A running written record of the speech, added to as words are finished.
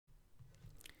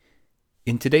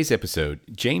In today's episode,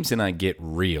 James and I get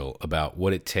real about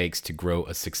what it takes to grow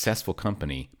a successful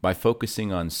company by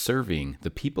focusing on serving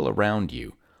the people around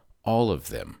you, all of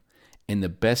them, in the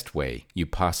best way you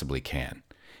possibly can.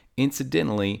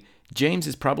 Incidentally, James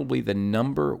is probably the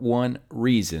number one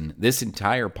reason this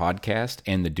entire podcast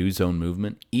and the Do Zone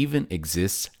movement even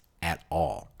exists at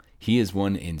all. He is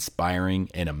one inspiring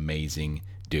and amazing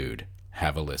dude.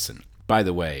 Have a listen. By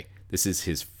the way, this is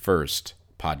his first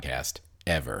podcast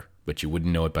ever, but you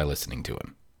wouldn't know it by listening to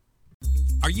him.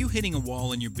 Are you hitting a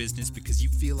wall in your business because you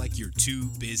feel like you're too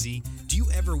busy? Do you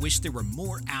ever wish there were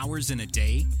more hours in a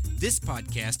day? This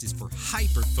podcast is for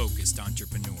hyper-focused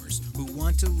entrepreneurs who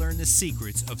want to learn the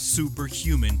secrets of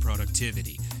superhuman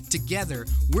productivity. Together,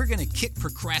 we're going to kick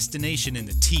procrastination in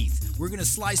the teeth. We're going to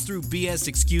slice through BS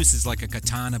excuses like a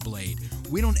katana blade.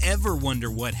 We don't ever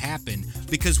wonder what happened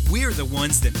because we're the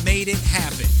ones that made it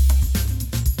happen.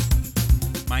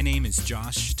 My name is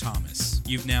Josh Thomas.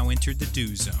 You've now entered the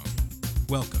Do Zone.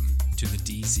 Welcome to the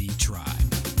DZ Tribe.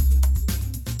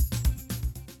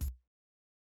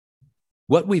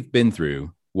 What we've been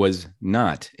through was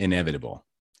not inevitable,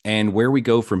 and where we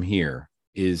go from here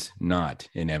is not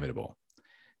inevitable.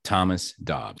 Thomas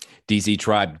Dobbs. DZ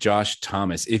Tribe, Josh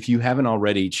Thomas. If you haven't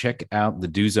already, check out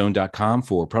thedozone.com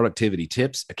for productivity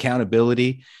tips,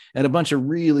 accountability, and a bunch of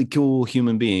really cool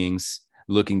human beings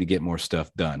looking to get more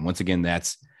stuff done. Once again,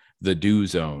 that's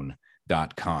thedozone.com.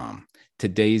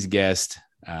 Today's guest,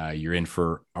 you're in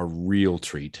for a real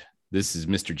treat. This is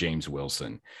Mr. James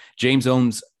Wilson. James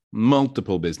owns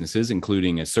multiple businesses,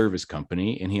 including a service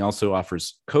company, and he also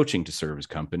offers coaching to service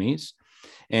companies.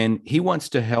 And he wants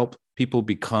to help people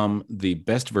become the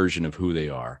best version of who they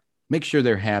are, make sure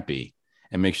they're happy,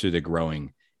 and make sure they're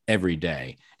growing every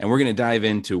day. And we're going to dive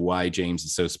into why James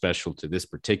is so special to this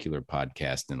particular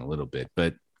podcast in a little bit.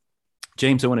 But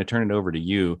James, I want to turn it over to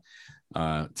you.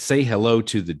 Say hello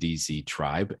to the DZ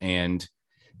Tribe and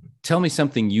tell me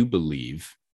something you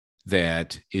believe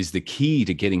that is the key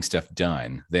to getting stuff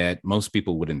done that most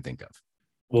people wouldn't think of.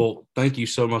 Well, thank you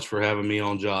so much for having me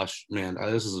on, Josh. Man,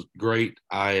 this is great.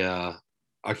 I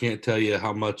can't tell you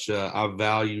how much I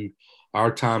value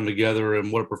our time together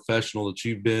and what a professional that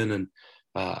you've been and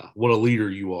what a leader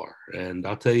you are. And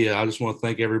I'll tell you, I just want to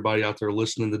thank everybody out there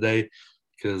listening today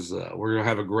because we're going to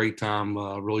have a great time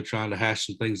really trying to hash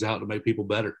some things out to make people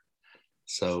better.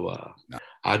 So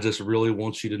I just really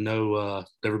want you to know,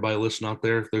 everybody listening out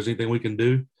there, if there's anything we can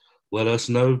do, let us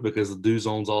know because the Do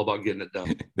Zone's all about getting it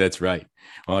done. That's right.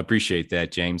 Well, I appreciate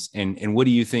that, James. And what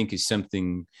do you think is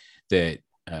something that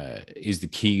is the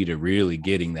key to really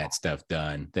getting that stuff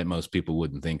done that most people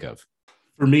wouldn't think of?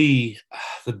 For me,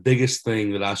 the biggest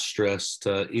thing that I stress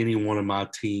to any one of my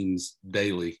teams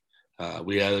daily,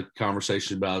 we had a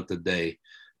conversation about it today.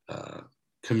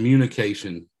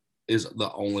 Communication is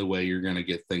the only way you're going to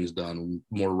get things done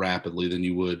more rapidly than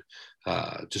you would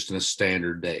just in a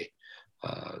standard day.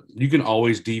 You can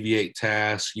always deviate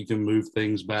tasks. You can move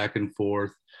things back and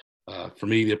forth. For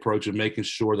me, the approach of making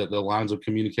sure that the lines of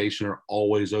communication are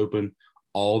always open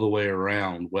all the way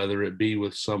around, whether it be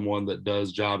with someone that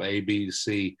does job A, B, to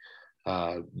C,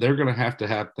 they're going to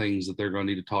have things that they're going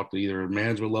to need to talk to either a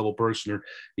management level person or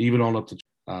even on up to.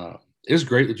 It's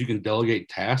great that you can delegate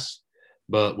tasks,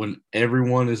 but when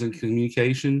everyone is in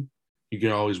communication, you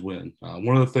can always win.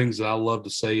 One of the things that I love to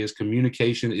say is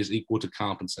communication is equal to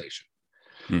compensation.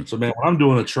 So, man, when I'm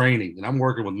doing a training and I'm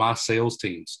working with my sales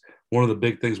teams, one of the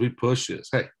big things we push is,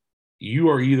 hey, you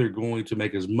are either going to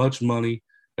make as much money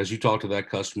as you talk to that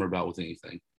customer about with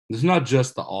anything. It's not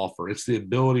just the offer. It's the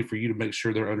ability for you to make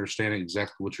sure they're understanding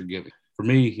exactly what you're giving. For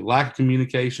me, lack of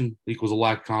communication equals a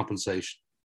lack of compensation.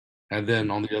 And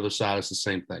then on the other side, it's the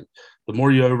same thing. The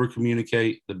more you over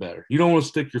communicate, the better. You don't want to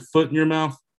stick your foot in your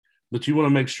mouth, but you want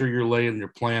to make sure you're laying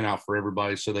your plan out for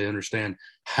everybody so they understand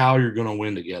how you're going to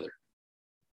win together.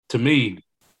 To me,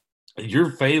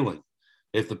 you're failing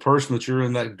if the person that you're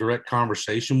in that direct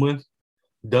conversation with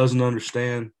doesn't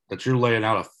understand that you're laying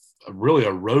out a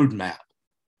roadmap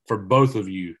for both of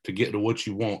you to get to what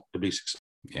you want to be successful.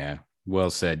 Yeah, well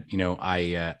said. You know,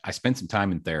 I spent some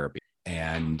time in therapy,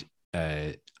 and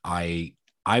I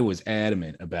was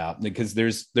adamant about, because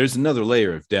there's another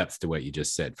layer of depth to what you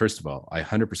just said. First of all, I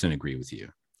 100% agree with you,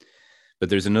 but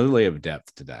there's another layer of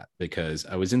depth to that because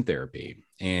I was in therapy,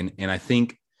 and I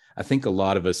think a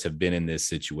lot of us have been in this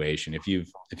situation. If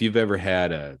you've ever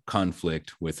had a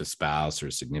conflict with a spouse or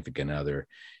a significant other,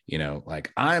 you know,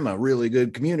 like, I'm a really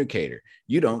good communicator.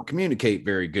 You don't communicate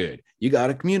very good. You got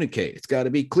to communicate. It's got to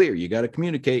be clear. You got to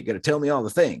communicate. You got to tell me all the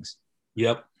things.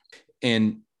 Yep.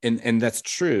 And that's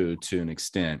true to an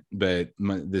extent, but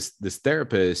this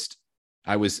therapist,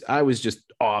 I was just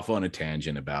off on a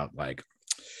tangent about, like,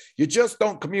 you just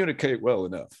don't communicate well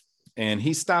enough. And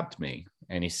he stopped me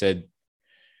and he said,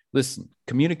 listen,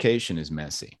 communication is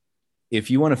messy. If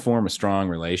you want to form a strong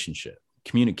relationship,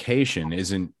 communication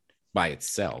isn't by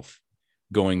itself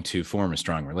going to form a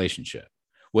strong relationship.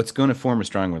 What's going to form a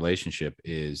strong relationship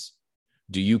is,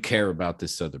 do you care about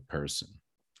this other person?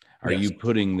 Are you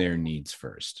putting their needs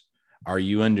first? Are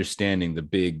you understanding the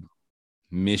big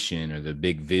mission or the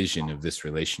big vision of this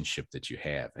relationship that you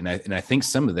have? And I think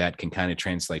some of that can kind of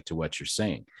translate to what you're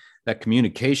saying. That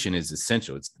communication is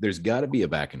essential. There's got to be a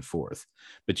back and forth,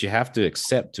 but you have to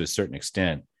accept to a certain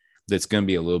extent that's going to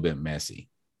be a little bit messy.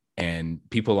 And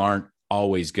people aren't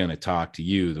always going to talk to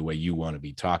you the way you want to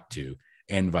be talked to,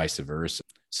 and vice versa.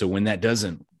 So when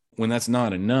that's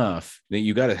not enough, then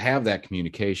you got to have that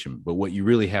communication. But what you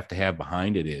really have to have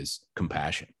behind it is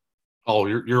compassion. Oh,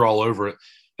 you're all over it.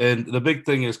 And the big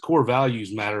thing is core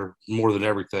values matter more than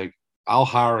everything. I'll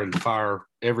hire and fire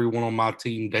everyone on my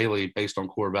team daily based on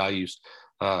core values.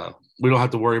 We don't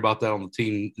have to worry about that on the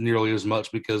team nearly as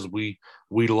much because we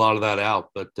weed a lot of that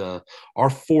out. But our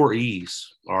 4 E's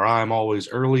are: I am always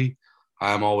early,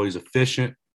 I am always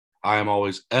efficient, I am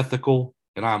always ethical,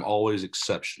 and I'm always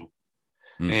exceptional.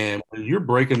 And when you're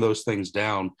breaking those things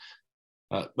down,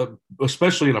 but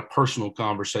especially in a personal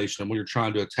conversation, and when you're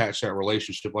trying to attach that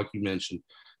relationship, like you mentioned,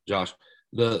 Josh,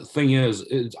 the thing is,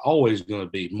 it's always going to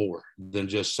be more than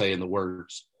just saying the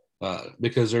words,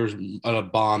 because there's a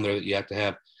bond there that you have to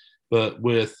have. But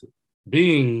with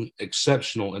being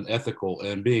exceptional and ethical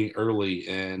and being early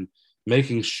and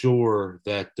making sure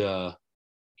that,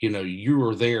 you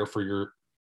are there for your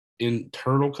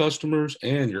internal customers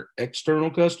and your external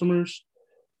customers,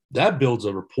 that builds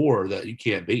a rapport that you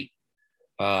can't beat.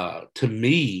 To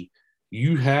me,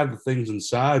 you have the things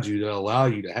inside you that allow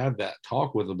you to have that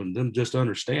talk with them and then just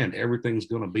understand everything's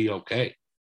going to be okay.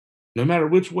 No matter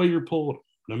which way you're pulling,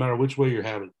 no matter which way you're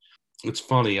having. It's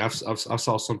funny. I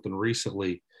saw something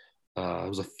recently. It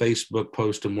was a Facebook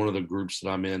post in one of the groups that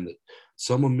I'm in that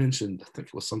someone mentioned, I think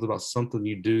it was something about something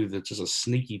you do that's just a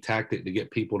sneaky tactic to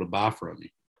get people to buy from you.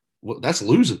 Well, that's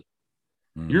losing.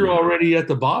 You're already at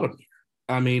the bottom.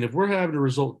 I mean, if we're having to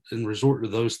resort to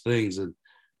those things, and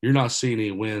you're not seeing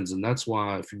any wins, and that's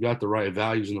why if you've got the right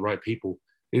values and the right people,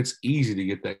 it's easy to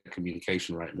get that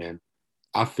communication right, man.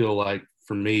 I feel like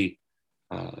for me,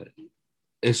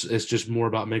 it's just more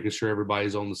about making sure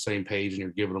everybody's on the same page and you're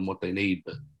giving them what they need.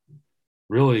 But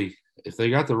really, if they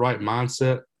got the right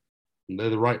mindset and they're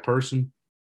the right person,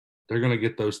 they're going to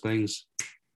get those things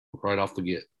right off the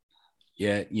get.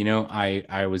 Yeah,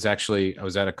 I was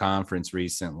at a conference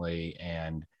recently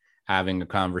and having a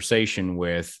conversation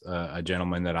with a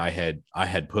gentleman that I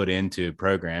had put into a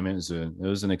program. It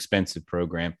was an expensive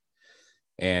program,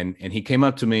 and he came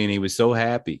up to me and he was so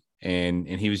happy, and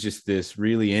he was just this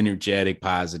really energetic,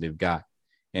 positive guy.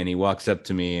 And he walks up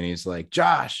to me and he's like,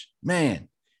 "Josh, man,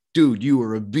 dude, you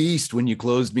were a beast when you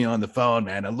closed me on the phone,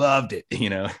 man. I loved it,"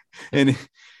 and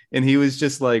he was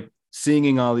just like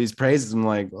singing all these praises. I'm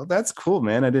like, well, that's cool,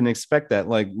 man. I didn't expect that.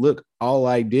 Like, look, all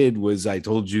I did was I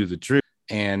told you the truth,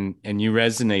 and you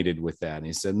resonated with that. And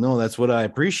he said, no, that's what I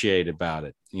appreciate about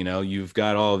it. You've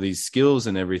got all these skills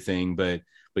and everything, but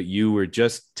you were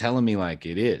just telling me like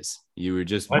it is. You were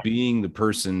just being the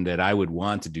person that I would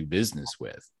want to do business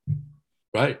with.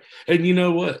 Right. And you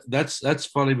know what? That's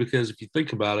funny, because if you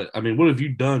think about it, I mean, what have you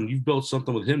done? You've built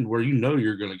something with him where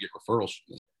you're going to get referrals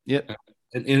from him. Yep.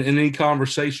 And in any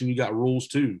conversation, you got rules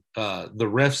too. The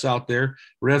refs out there,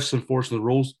 refs enforcing the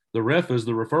rules. The ref is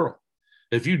the referral.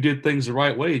 If you did things the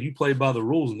right way and you played by the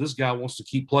rules, and this guy wants to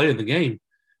keep playing the game,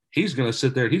 he's going to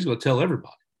sit there and he's going to tell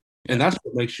everybody. And that's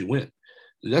what makes you win.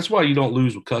 That's why you don't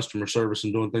lose with customer service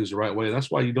and doing things the right way.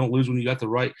 That's why you don't lose when you got the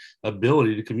right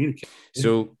ability to communicate.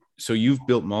 So you've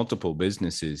built multiple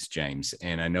businesses, James,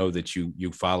 and I know that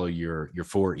you follow your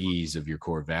 4 E's of your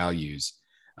core values.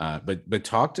 But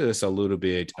talk to us a little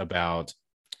bit about,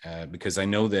 because I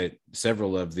know that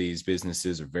several of these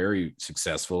businesses are very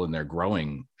successful and they're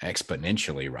growing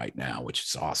exponentially right now, which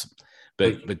is awesome.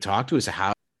 But talk to us,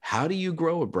 how do you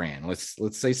grow a brand?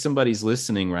 Let's say somebody's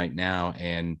listening right now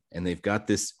and they've got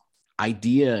this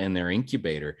idea in their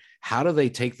incubator. How do they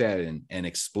take that and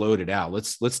explode it out?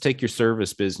 Let's take your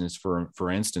service business for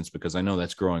instance, because I know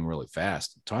that's growing really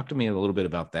fast. Talk to me a little bit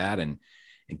about that and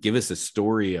give us a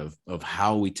story of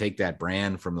how we take that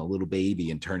brand from a little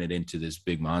baby and turn it into this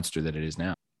big monster that it is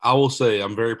now. I will say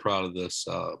I'm very proud of this.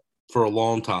 For a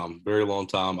long time, very long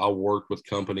time, I worked with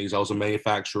companies. I was a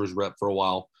manufacturer's rep for a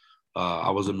while.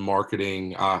 I was in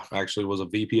marketing. I actually was a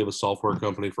VP of a software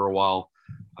company for a while.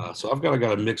 So I've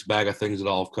got a mixed bag of things that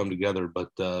all have come together. But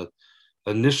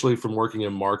initially from working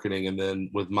in marketing, and then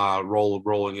with my role of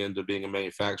rolling into being a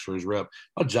manufacturer's rep,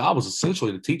 my job was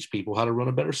essentially to teach people how to run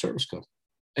a better service company.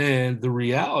 And the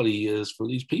reality is, for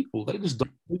these people, they're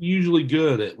usually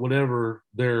good at whatever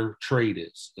their trade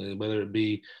is, whether it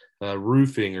be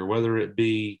roofing, or whether it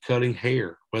be cutting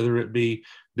hair, whether it be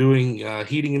doing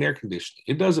heating and air conditioning.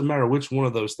 It doesn't matter which one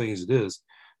of those things it is.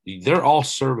 They're all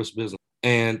service business.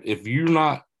 And if you're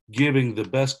not giving the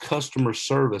best customer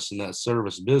service in that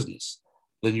service business,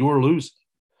 then you're losing.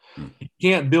 You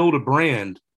can't build a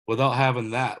brand without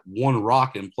having that one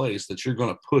rock in place that you're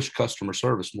going to push customer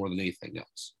service more than anything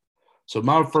else. So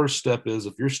my first step is,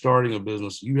 if you're starting a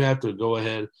business, you have to go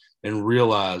ahead and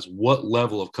realize what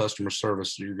level of customer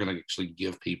service you're going to actually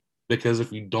give people. Because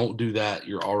if you don't do that,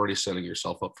 you're already setting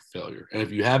yourself up for failure. And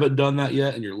if you haven't done that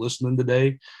yet and you're listening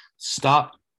today,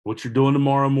 stop what you're doing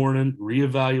tomorrow morning,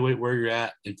 reevaluate where you're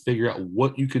at, and figure out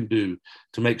what you can do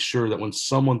to make sure that when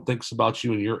someone thinks about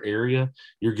you in your area,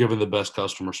 you're giving the best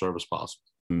customer service possible.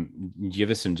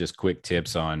 Give us some just quick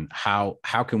tips on how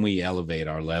can we elevate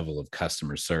our level of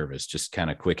customer service? Just kind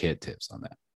of quick hit tips on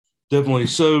that. Definitely.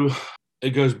 So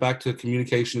it goes back to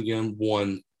communication again.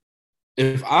 One,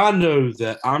 if I know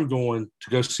that I'm going to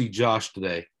go see Josh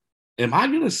today, am I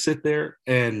going to sit there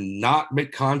and not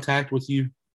make contact with you?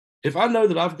 If I know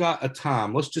that I've got a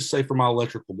time, let's just say for my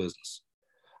electrical business,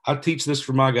 I teach this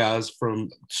for my guys from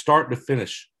start to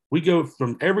finish. We go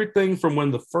from everything from when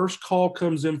the first call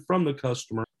comes in from the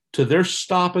customer to their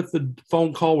stop at the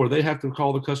phone call where they have to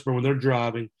call the customer when they're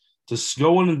driving,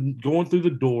 to going through the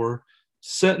door,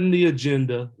 setting the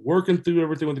agenda, working through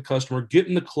everything with the customer,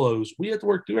 getting the close. We have to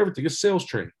work through everything. It's sales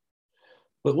training.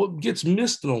 But what gets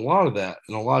missed in a lot of that,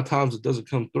 and a lot of times it doesn't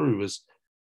come through, is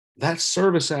that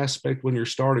service aspect when you're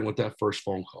starting with that first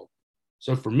phone call.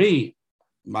 So for me,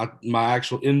 my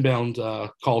actual inbound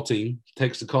call team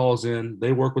takes the calls in.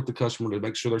 They work with the customer to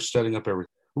make sure they're setting up everything.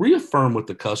 Reaffirm with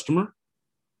the customer.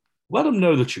 Let them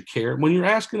know that you care. When you're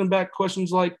asking them back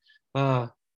questions like,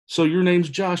 so your name's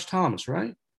Josh Thomas,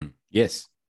 right? Yes,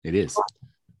 it is.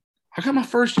 I got my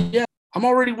first, yeah, I'm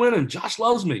already winning. Josh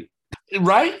loves me,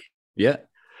 right? Yeah.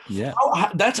 Yeah.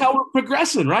 That's how we're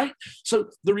progressing, right? So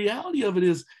the reality of it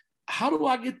is, how do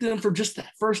I get them for just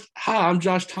that first, hi, I'm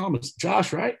Josh Thomas.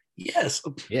 Josh, right? Yes.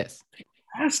 Yes.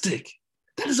 Fantastic.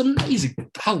 That is amazing.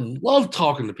 I love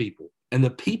talking to people. And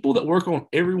the people that work on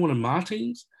every one of my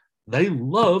teams, they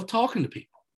love talking to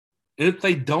people. And if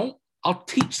they don't, I'll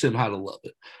teach them how to love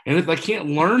it. And if they can't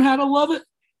learn how to love it,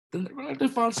 then they're going to have to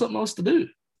find something else to do.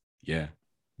 Yeah.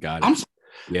 Got it.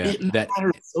 It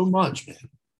matters so much, man.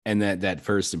 And that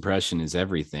first impression is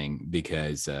everything,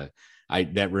 because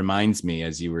that reminds me,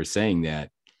 as you were saying that,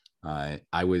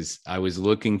 I was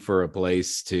looking for a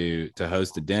place to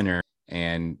host a dinner,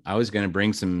 and I was going to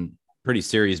bring some pretty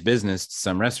serious business to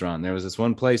some restaurant. And there was this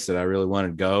one place that I really wanted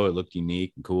to go. It looked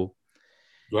unique and cool.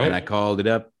 Right. And I called it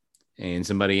up, and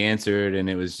somebody answered, and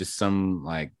it was just some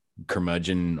like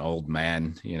curmudgeon old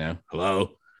man,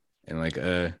 hello. And like,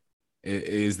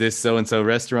 is this so-and-so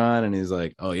restaurant? And he's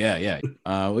like, oh yeah.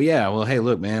 Well, hey,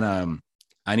 look, man,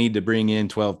 I need to bring in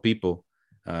 12 people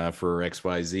for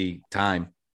XYZ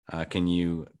time. Can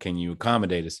you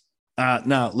accommodate us?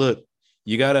 No, look,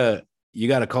 you gotta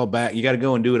call back. You gotta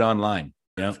go and do it online.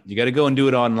 You gotta go and do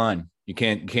it online. You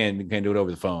can't do it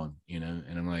over the phone. And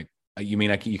I'm like, you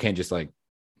mean you can't just like,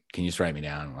 can you just write me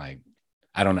down? Like,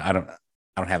 I don't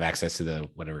have access to the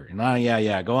whatever. And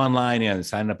yeah, go online. Yeah,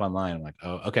 sign up online. I'm like,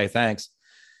 oh, okay, thanks.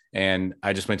 And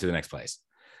I just went to the next place,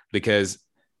 because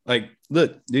like,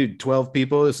 look, dude, 12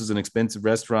 people. This is an expensive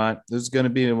restaurant. It was going to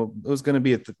be a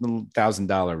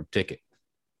 $1,000 ticket.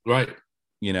 Right.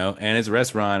 And it's a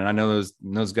restaurant, and I know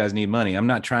those guys need money. I'm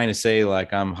not trying to say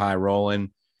like I'm high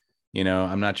rolling,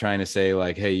 I'm not trying to say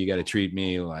like, hey, you got to treat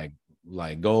me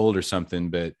like gold or something.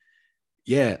 But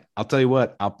yeah, I'll tell you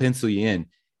what, I'll pencil you in.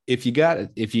 If you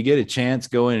get a chance,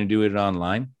 go in and do it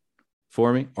online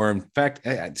for me. Or in fact,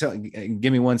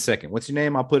 give me 1 second. What's your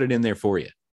name? I'll put it in there for you.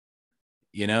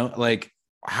 Like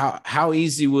how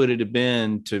easy would it have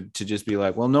been to just be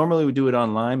like, well, normally we do it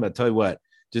online, but I'll tell you what,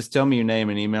 just tell me your name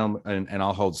and email, and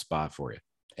I'll hold the spot for you.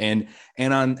 And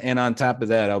on top of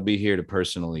that, I'll be here to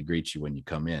personally greet you when you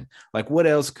come in. Like, what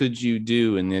else could you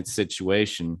do in that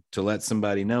situation to let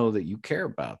somebody know that you care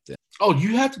about them? Oh,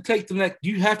 you have to take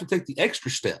the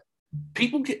extra step.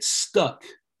 People get stuck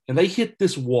and they hit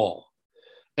this wall,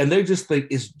 and they just think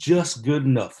it's just good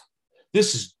enough.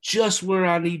 This is just where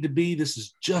I need to be. This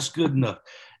is just good enough.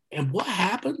 And what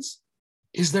happens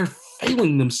is they're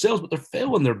failing themselves, but they're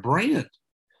failing their brand.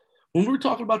 when we were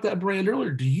talking about that brand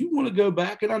earlier, do you want to go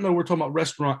back? And I know we're talking about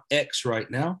restaurant X right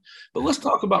now, but let's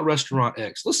talk about restaurant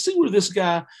X. Let's see where this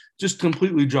guy just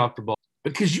completely dropped the ball,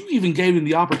 because you even gave him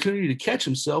the opportunity to catch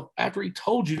himself after he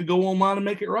told you to go online and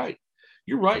make it right.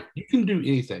 You're right. You can do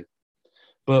anything.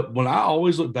 But when I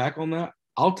always look back on that,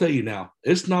 I'll tell you now,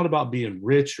 it's not about being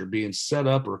rich or being set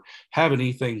up or having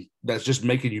anything that's just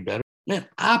making you better. Man,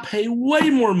 I pay way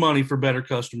more money for better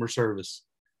customer service.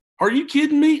 Are you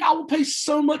kidding me? I will pay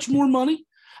so much more money.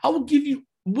 I will give you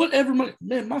whatever money.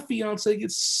 Man, my fiance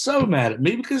gets so mad at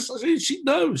me because she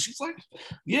knows. She's like,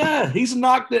 yeah, he's a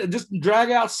knock that just drag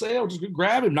out sale. Just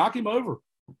grab him, knock him over.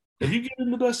 If you give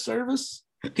him the best service,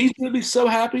 he's going to be so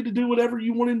happy to do whatever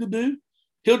you want him to do.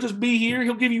 He'll just be here.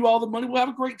 He'll give you all the money. We'll have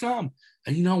a great time.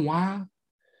 And you know why?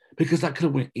 Because I could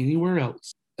have went anywhere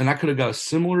else and I could have got a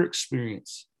similar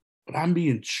experience, but I'm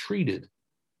being treated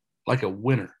like a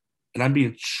winner. And I'm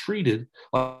being treated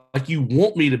like you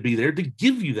want me to be there to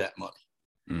give you that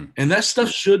money. And that stuff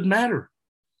should matter.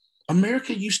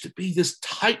 America used to be this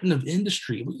titan of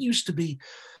industry. We used to be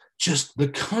just the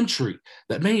country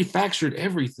that manufactured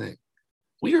everything.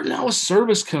 We are now a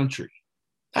service country.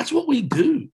 That's what we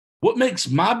do. What makes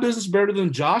my business better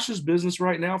than Josh's business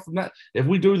right now from that, if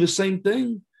we do the same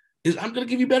thing, is I'm going to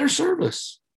give you better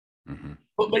service. Mm-hmm.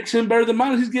 What makes him better than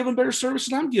mine is he's giving better service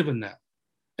than I'm giving now.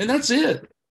 And that's it.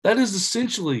 That is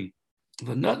essentially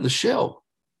the nut in the shell.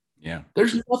 Yeah.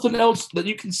 There's nothing else that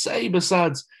you can say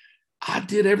besides I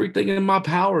did everything in my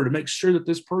power to make sure that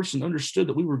this person understood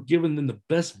that we were giving them the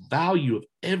best value of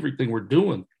everything we're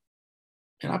doing.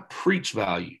 And I preach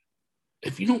value.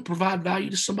 If you don't provide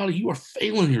value to somebody, you are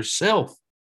failing yourself.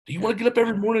 Do you want to get up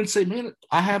every morning and say, man,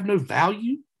 I have no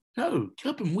value? No,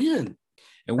 get up and win.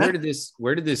 And where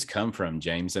did this come from,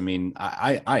 James? I mean,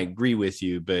 I agree with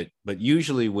you, but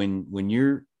usually when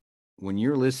you're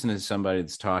listening to somebody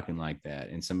that's talking like that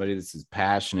and somebody that's as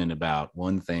passionate about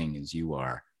one thing as you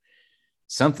are,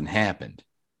 something happened.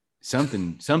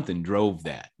 Something drove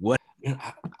that. What?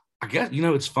 I guess,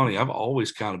 it's funny. I've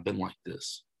always kind of been like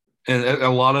this. And a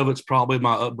lot of it's probably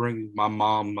my upbringing. My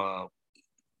mom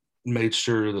made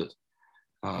sure that,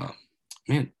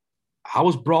 I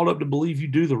was brought up to believe you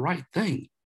do the right thing.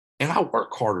 And I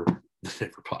work harder than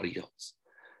everybody else.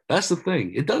 That's the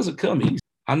thing. It doesn't come easy.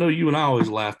 I know you and I always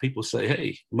laugh. People say, hey,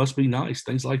 it must be nice,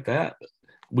 things like that. But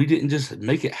we didn't just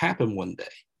make it happen one day.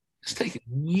 It's taken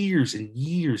years and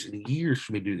years and years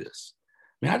for me to do this.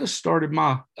 I just started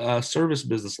my service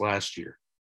business last year.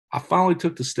 I finally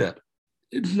took the step.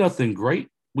 It's nothing great.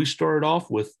 We started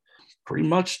off with pretty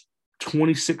much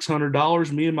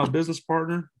 $2,600. Me and my business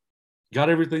partner got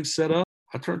everything set up.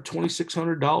 I turned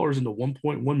 $2,600 into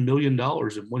 $1.1 million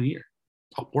in 1 year.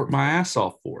 I worked my ass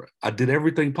off for it. I did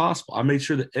everything possible. I made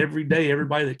sure that every day,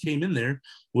 everybody that came in there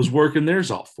was working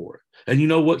theirs off for it. And you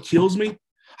know what kills me?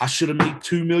 I should have made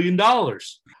 $2 million.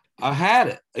 I had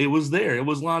it. It was there. It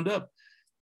was lined up.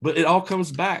 But it all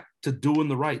comes back to doing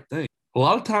the right thing. A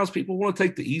lot of times people want to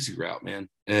take the easy route, man.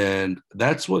 And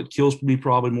that's what kills me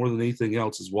probably more than anything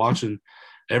else, is watching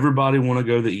everybody want to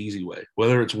go the easy way,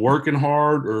 whether it's working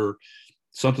hard or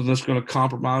something that's going to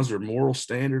compromise their moral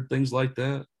standard, things like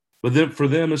that. But then for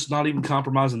them, it's not even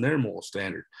compromising their moral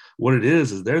standard. What it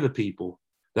is they're the people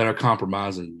that are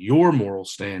compromising your moral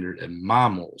standard and my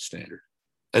moral standard.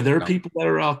 And there are people that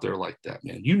are out there like that,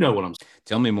 man. You know what I'm saying.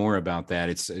 Tell me more about that.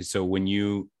 It's so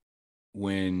when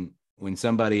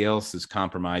somebody else is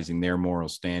compromising their moral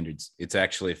standards, it's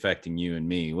actually affecting you and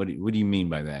me. What do you mean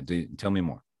by that? Tell me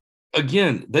more.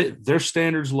 Again, their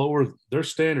standard's lower. Their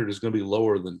standard is going to be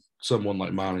lower than someone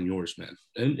like mine and yours, man.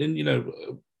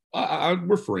 And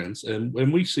we're friends, and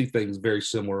we see things very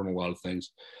similar in a lot of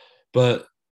things. But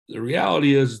the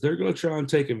reality is they're going to try and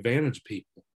take advantage of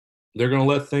people. They're going to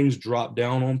let things drop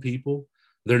down on people.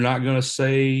 They're not going to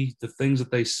say the things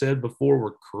that they said before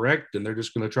were correct, and they're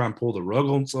just going to try and pull the rug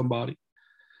on somebody.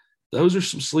 Those are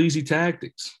some sleazy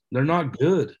tactics. They're not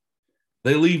good.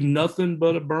 They leave nothing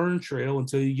but a burn trail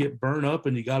until you get burned up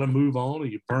and you got to move on,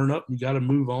 and you burn up and you got to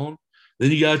move on.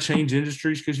 Then you got to change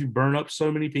industries because you burn up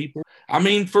so many people. I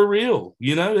mean, for real,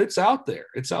 it's out there.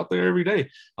 It's out there every day.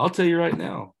 I'll tell you right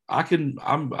now, I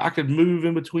could move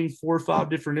in between 4 or 5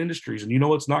 different industries, and you know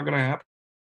what's not going to happen?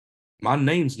 My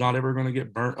name's not ever going to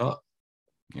get burnt up.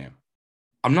 Yeah.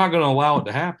 I'm not going to allow it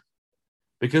to happen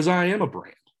because I am a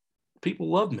brand. People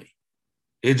love me.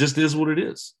 It just is what it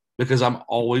is, because I'm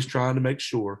always trying to make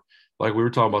sure, like we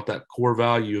were talking about, that core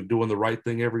value of doing the right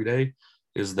thing every day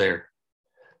is there.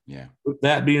 Yeah. With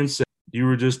that being said, you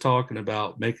were just talking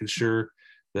about making sure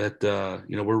that,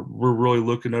 we're really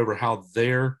looking over how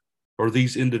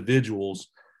these individuals,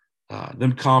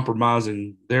 them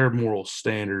compromising their moral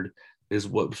standard is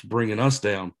what's bringing us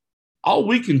down. All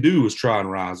we can do is try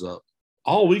and rise up.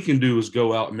 All we can do is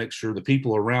go out and make sure the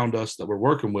people around us that we're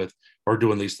working with are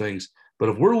doing these things. But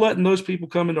if we're letting those people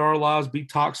come into our lives, be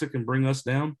toxic and bring us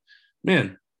down,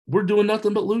 man, we're doing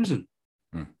nothing but losing.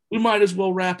 We might as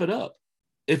well wrap it up.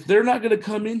 If they're not going to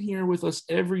come in here with us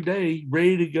every day,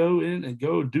 ready to go in and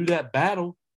go do that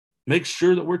battle, make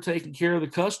sure that we're taking care of the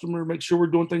customer, make sure we're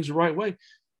doing things the right way,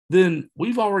 then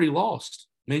we've already lost.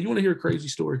 Man, you want to hear a crazy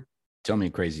story? Tell me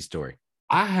a crazy story.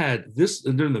 I had this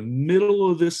during the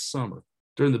middle of this summer,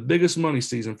 during the biggest money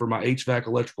season for my HVAC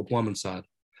electrical plumbing side.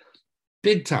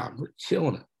 Big time. We're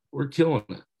killing it. We're killing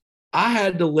it. I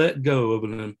had to let go of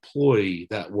an employee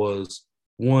that was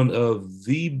one of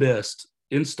the best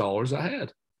installers I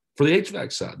had for the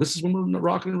HVAC side. This is when we're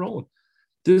rocking and rolling.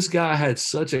 This guy had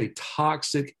such a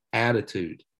toxic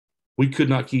attitude. We could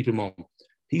not keep him on.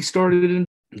 He started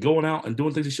going out and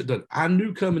doing things he should have done. I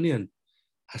knew coming in,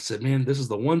 I said, man, this is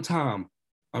the one time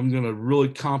I'm going to really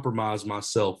compromise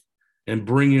myself and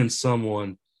bring in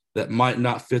someone that might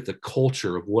not fit the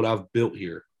culture of what I've built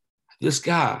here. This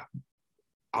guy,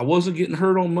 I wasn't getting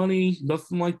hurt on money,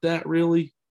 nothing like that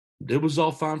really. It was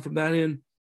all fine from that end.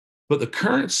 But the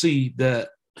currency that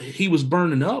he was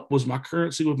burning up was my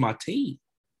currency with my team.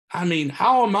 I mean,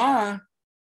 how am I,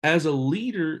 as a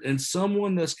leader and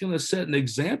someone that's going to set an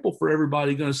example for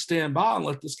everybody, going to stand by and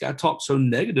let this guy talk so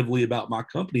negatively about my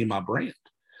company and my brand?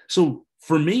 So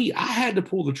for me, I had to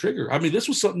pull the trigger. I mean, this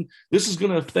is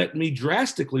going to affect me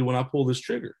drastically when I pull this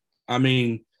trigger. I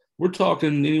mean, we're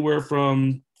talking anywhere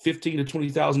from $15,000 to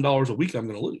 $20,000 a week I'm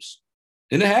going to lose.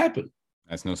 And it happened.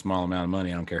 That's no small amount of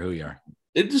money. I don't care who you are.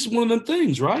 It's just one of them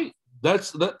things, right?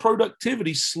 That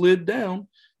productivity slid down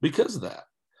because of that.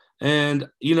 And,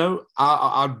 you know,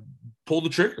 I pulled the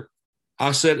trigger.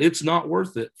 I said, it's not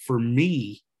worth it for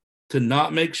me to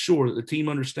not make sure that the team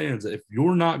understands that if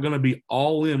you're not going to be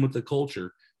all in with the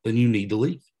culture, then you need to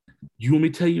leave. You want me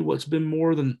to tell you what's been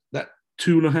more than that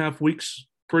 2.5 weeks?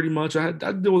 Pretty much. I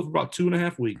deal with about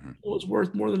 2.5 weeks. It was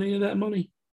worth more than any of that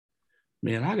money.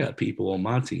 Man, I got people on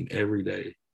my team every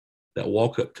day that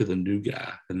walk up to the new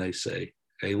guy and they say,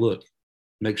 hey, look,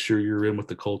 make sure you're in with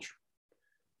the culture.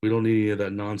 We don't need any of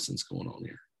that nonsense going on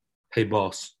here. Hey,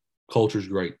 boss, culture's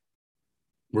great.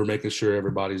 We're making sure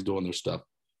everybody's doing their stuff.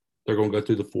 They're going to go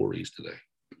through the 4 E's today.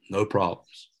 No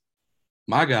problems.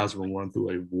 My guys are going to run through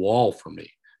a wall for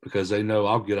me because they know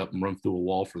I'll get up and run through a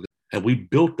wall for them. And we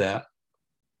built that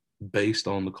based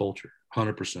on the culture,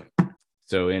 100%.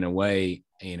 So in a way,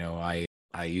 you know, I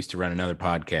used to run another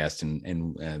podcast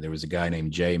and there was a guy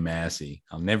named Jay Massey.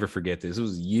 I'll never forget this. It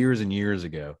was years and years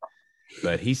ago,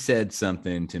 but he said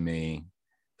something to me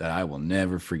that I will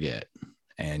never forget.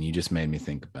 And you just made me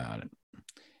think about it.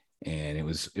 And it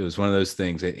was one of those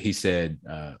things that he said,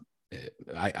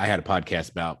 I had a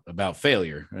podcast about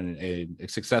failure and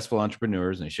successful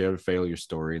entrepreneurs, and they shared a failure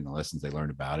story and the lessons they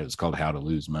learned about it. It was called How to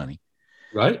Lose Money.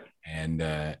 Right. And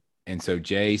so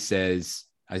Jay says,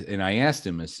 I asked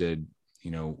him, I said, you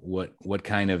know, what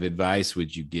kind of advice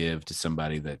would you give to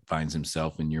somebody that finds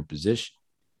himself in your position?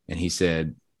 And he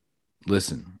said,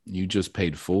 listen, you just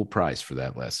paid full price for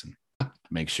that lesson.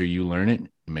 Make sure you learn it.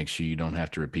 Make sure you don't have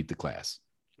to repeat the class.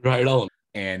 Right on.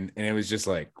 And it was just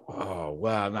like, oh,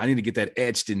 wow, I need to get that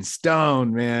etched in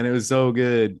stone, man. It was so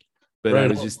good. But right I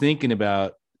was on. Just thinking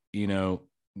about, you know,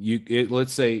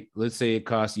 let's say it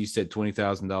costs, you said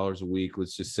 $20,000 a week.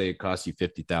 Let's just say it costs you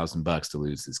 $50,000 to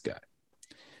lose this guy.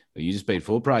 But you just paid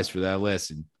full price for that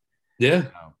lesson. Yeah.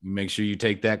 You make sure you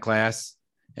take that class.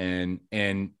 And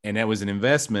that was an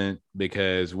investment,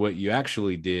 because what you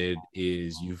actually did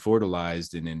is you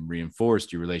fertilized and then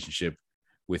reinforced your relationship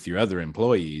with your other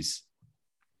employees.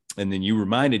 And then you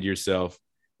reminded yourself,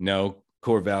 no,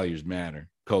 core values matter.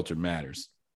 Culture matters.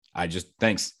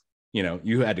 Thanks. You know,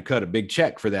 you had to cut a big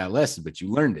check for that lesson, but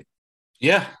you learned it.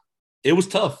 Yeah. It was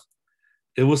tough.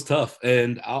 It was tough.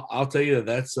 And I'll tell you,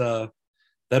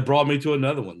 that brought me to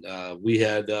another one. We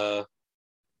had a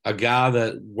guy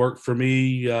that worked for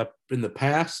me in the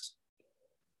past,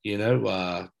 you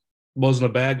know, wasn't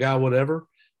a bad guy, whatever,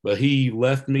 but he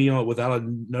left me without a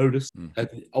notice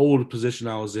at the old position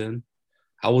I was in.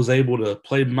 I was able to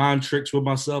play mind tricks with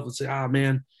myself and say,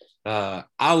 man,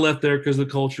 I left there because the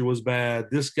culture was bad.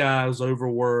 This guy was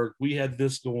overworked. We had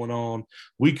this going on.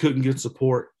 We couldn't get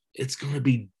support. It's going to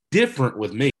be different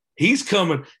with me. He's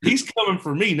coming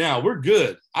for me now. We're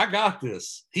good. I got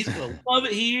this. He's going to love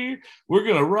it here. We're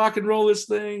going to rock and roll this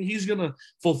thing. He's going to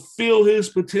fulfill his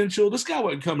potential. This guy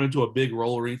wasn't coming into a big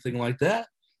role or anything like that,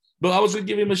 but I was going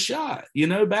to give him a shot, you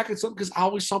know, back at something, because I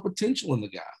always saw potential in the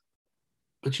guy.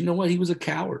 But you know what? He was a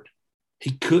coward.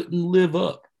 He couldn't live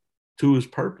up to his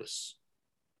purpose.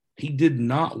 he did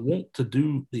not want to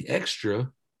do the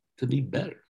extra to be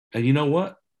better. And you know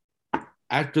what?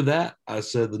 After that, I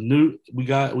said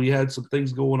we had some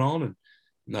things going on,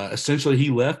 and essentially he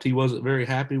left. He wasn't very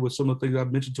happy with some of the things I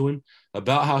mentioned to him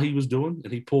about how he was doing,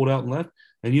 and he pulled out and left.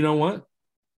 And you know what?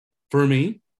 For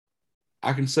me,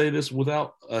 I can say this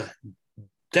without a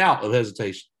doubt of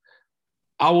hesitation.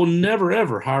 I will never,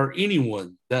 ever hire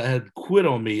anyone that had quit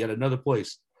on me at another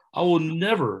place. I will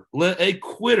never let a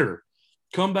quitter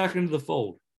come back into the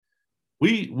fold.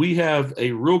 We have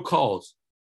a real cause.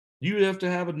 You have to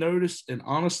have a notice, and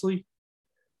honestly,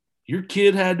 your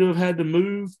kid had to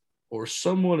move, or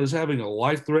someone is having a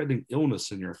life-threatening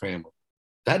illness in your family.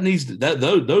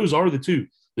 Those are the two.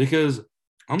 Because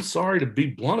I'm sorry to be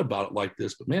blunt about it like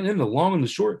this, but man, in the long and the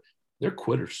short, they're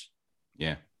quitters.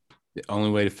 Yeah. The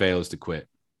only way to fail is to quit.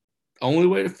 Only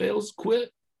way to fail is to quit.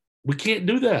 We can't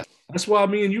do that. That's why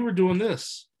me and you were doing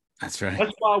this. That's right.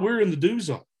 That's why we're in the do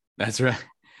zone. That's right.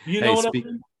 You know what I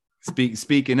mean?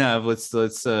 Speaking of, let's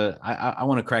I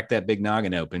want to crack that big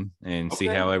noggin open and see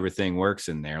how everything works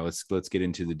in there. Let's get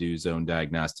into the do zone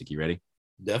diagnostic. You ready?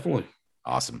 Definitely.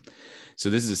 Awesome. So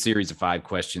this is a series of 5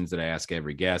 questions that I ask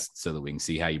every guest so that we can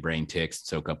see how your brain ticks and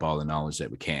soak up all the knowledge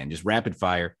that we can. Just rapid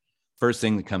fire. First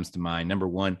thing that comes to mind, number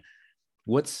 1,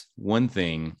 what's one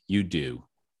thing you do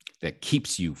that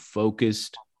keeps you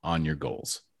focused on your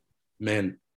goals?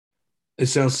 Man, it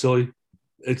sounds silly.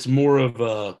 It's more of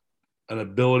an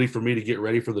ability for me to get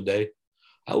ready for the day.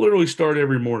 I literally start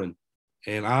every morning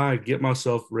and I get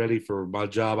myself ready for my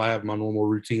job. I have my normal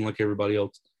routine like everybody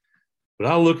else. But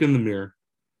I look in the mirror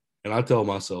and I tell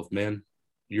myself, man,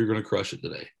 you're going to crush it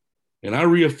today. And I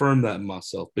reaffirm that in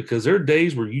myself because there are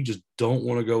days where you just don't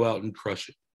want to go out and crush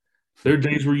it. There are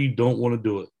days where you don't want to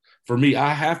do it. For me,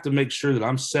 I have to make sure that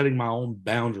I'm setting my own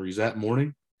boundaries that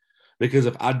morning, because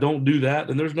if I don't do that,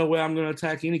 then there's no way I'm going to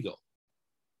attack any goal.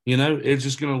 You know, it's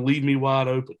just going to leave me wide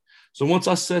open. So once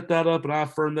I set that up and I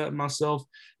affirm that in myself,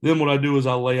 then what I do is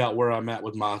I lay out where I'm at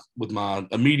with my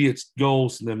immediate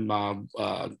goals, and then my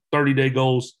 30-day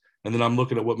goals, and then I'm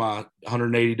looking at what my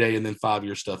 180-day and then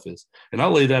 5-year stuff is. And I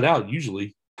lay that out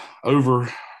usually over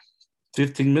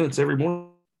 15 minutes every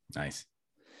morning. Nice.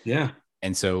 Yeah.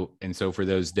 And so for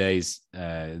those days,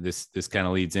 this kind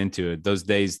of leads into it. Those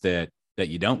days that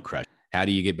you don't crush, how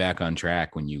do you get back on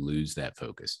track when you lose that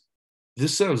focus?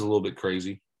 This sounds a little bit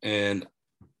crazy, and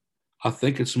I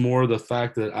think it's more the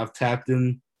fact that I've tapped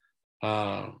in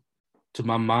to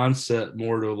my mindset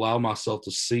more to allow myself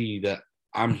to see that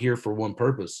I'm here for one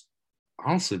purpose.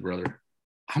 Honestly, brother,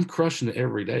 I'm crushing it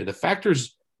every day. The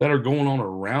factors that are going on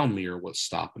around me are what's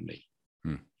stopping me.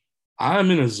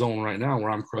 I'm in a zone right now where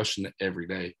I'm crushing it every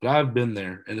day, but I've been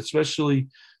there. And especially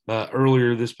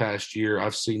earlier this past year,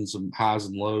 I've seen some highs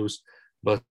and lows.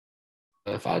 But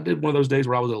if I did one of those days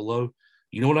where I was at a low,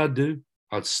 you know what I'd do?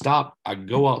 I'd stop. I'd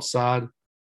go outside.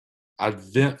 I'd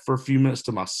vent for a few minutes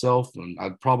to myself, and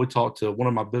I'd probably talk to one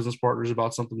of my business partners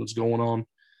about something that's going on.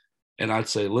 And I'd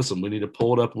say, listen, we need to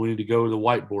pull it up. We need to go to the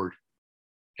whiteboard.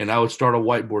 And I would start a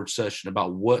whiteboard session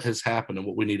about what has happened and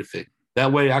what we need to fix.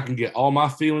 That way I can get all my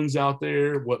feelings out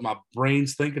there, what my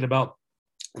brain's thinking about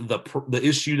the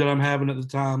issue that I'm having at the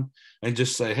time, and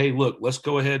just say, hey, look, let's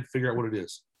go ahead and figure out what it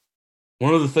is.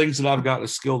 One of the things that I've got, a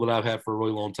skill that I've had for a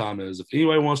really long time, is if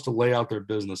anybody wants to lay out their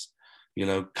business, you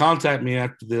know, contact me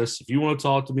after this. If you want to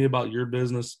talk to me about your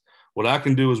business, what I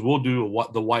can do is we'll do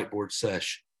the whiteboard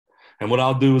sesh. And what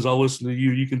I'll do is I'll listen to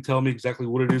you. You can tell me exactly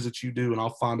what it is that you do, and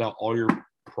I'll find out all your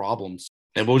problems.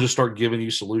 And we'll just start giving you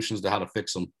solutions to how to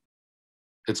fix them.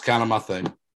 It's kind of my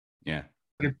thing. Yeah.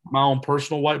 My own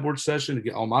personal whiteboard session to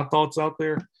get all my thoughts out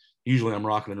there. Usually I'm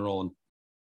rocking and rolling.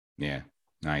 Yeah.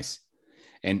 Nice.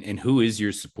 And who is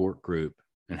your support group,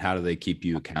 and how do they keep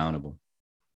you accountable?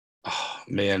 Oh,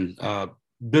 man,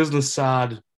 business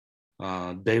side,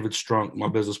 David Strunk, my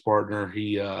business partner,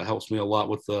 he helps me a lot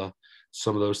with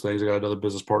some of those things. I got another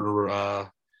business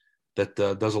partner that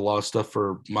does a lot of stuff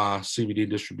for my CBD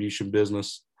distribution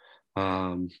business.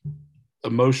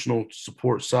 Emotional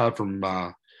support side from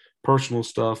my personal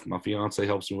stuff. My fiance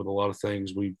helps me with a lot of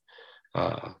things. We've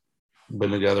been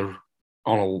together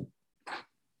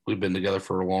we've been together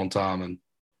for a long time, and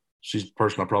she's the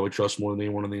person I probably trust more than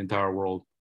anyone in the entire world.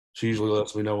 She usually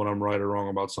lets me know when I'm right or wrong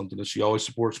about something, and she always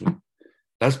supports me.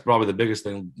 That's probably the biggest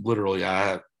thing. Literally,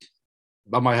 I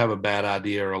might have a bad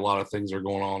idea, or a lot of things are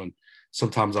going on, and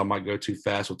sometimes I might go too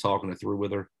fast with talking it through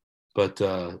with her, but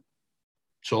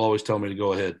she'll always tell me to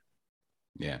go ahead.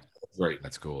 Yeah. Great.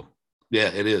 That's cool. Yeah,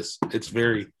 it is. It's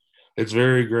very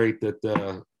great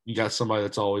that you got somebody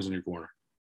that's always in your corner.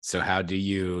 So how do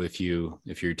you, if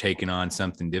you're taking on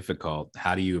something difficult,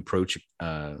 how do you approach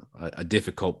a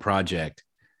difficult project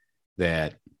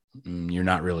that you're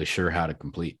not really sure how to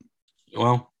complete?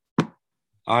 Well,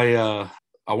 I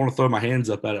want to throw my hands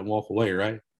up at it and walk away,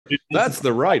 right? That's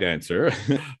the right answer.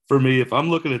 For me, if I'm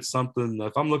looking at something,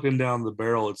 if I'm looking down the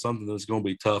barrel at something that's going to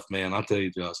be tough, man, I'll tell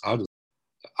you, Josh,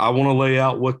 I want to lay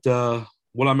out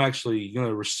what I'm actually going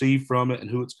to receive from it and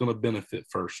who it's going to benefit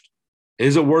first.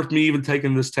 Is it worth me even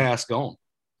taking this task on?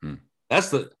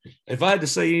 If I had to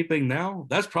say anything now,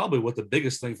 that's probably what the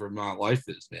biggest thing for my life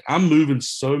is, man. I'm moving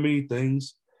so many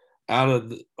things out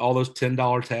of all those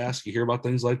 $10 tasks. You hear about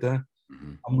things like that.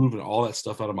 Mm-hmm. I'm moving all that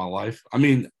stuff out of my life. I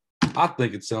mean, I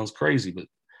think it sounds crazy, but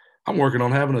I'm working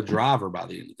on having a driver by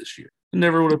the end of this year. I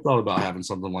never would have thought about having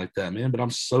something like that, man, but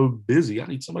I'm so busy. I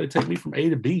need somebody to take me from A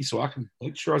to B so I can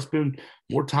make sure I spend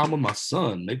more time with my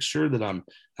son, make sure that I'm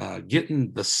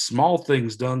getting the small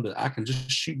things done that I can just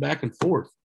shoot back and forth.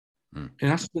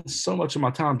 And I spend so much of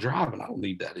my time driving. I don't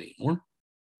need that anymore.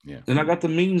 Yeah. And I got the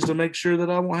means to make sure that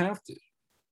I won't have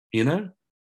to,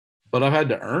 but I've had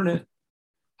to earn it.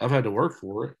 I've had to work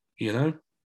for it,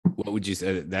 What would you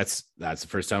say? That's the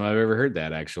first time I've ever heard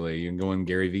that, actually. You're going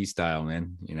Gary V style,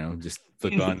 man. Just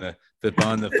flip on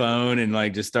the phone and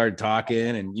like just start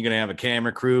talking, and you're going to have a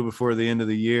camera crew before the end of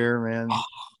the year, man. Oh,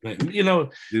 man.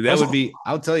 Dude, that would be,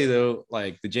 I'll tell you though,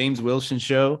 like the James Wilson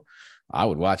show, I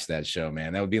would watch that show,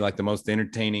 man. That would be like the most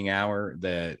entertaining hour of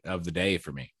the day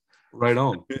for me. Right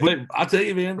on. But I'll tell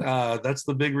you, man, that's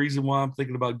the big reason why I'm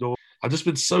thinking about going. I've just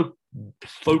been so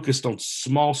focused on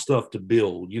small stuff to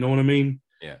build. You know what I mean?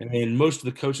 Yeah. And most of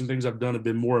the coaching things I've done have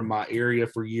been more in my area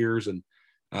for years. And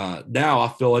now I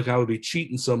feel like I would be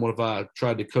cheating someone if I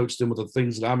tried to coach them with the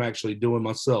things that I'm actually doing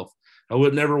myself. I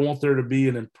would never want there to be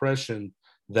an impression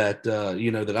that,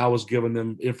 that I was giving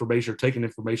them information or taking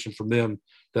information from them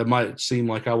that might seem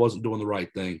like I wasn't doing the right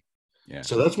thing. Yeah.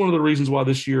 So that's one of the reasons why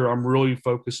this year I'm really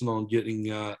focusing on getting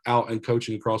out and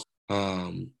coaching across,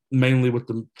 mainly with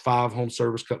the 5 home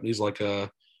service companies like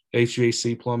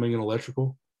HVAC, plumbing, and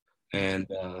electrical, and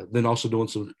then also doing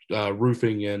some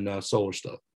roofing and solar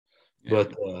stuff. Yeah.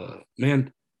 But,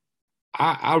 man,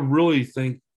 I really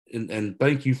think, and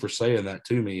thank you for saying that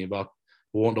to me about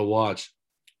wanting to watch.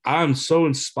 I'm so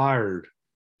inspired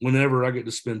whenever I get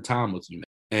to spend time with you, man.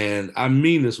 And I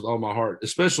mean this with all my heart,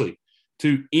 especially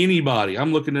to anybody.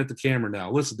 I'm looking at the camera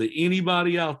now. Listen, to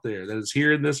anybody out there that is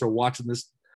hearing this or watching this,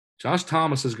 Josh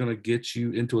Thomas is going to get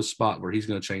you into a spot where he's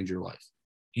going to change your life.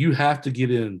 You have to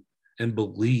get in and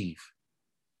believe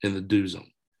in the do zone.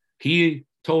 He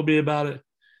told me about it.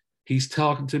 He's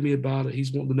talking to me about it.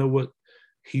 He's wanting to know what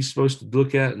he's supposed to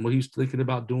look at and what he's thinking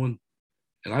about doing.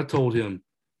 And I told him,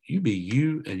 you be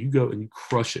you and you go and you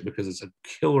crush it because it's a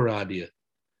killer idea.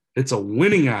 It's a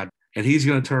winning idea. And he's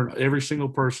going to turn every single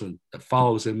person that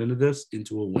follows him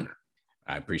into a winner.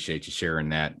 I appreciate you sharing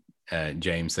that,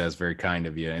 James. That's very kind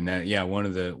of you. And that, yeah, one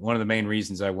of the main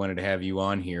reasons I wanted to have you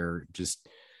on here, just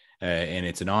and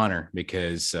it's an honor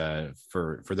because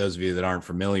for those of you that aren't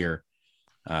familiar,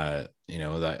 I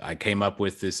came up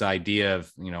with this idea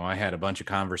of, I had a bunch of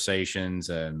conversations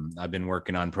and I've been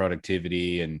working on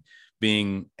productivity and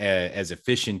being as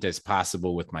efficient as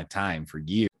possible with my time for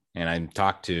years. And I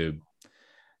talked to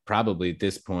probably at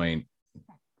this point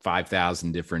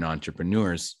 5,000 different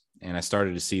entrepreneurs, and I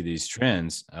started to see these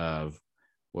trends of,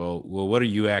 well, what are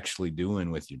you actually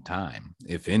doing with your time,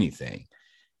 if anything?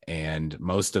 And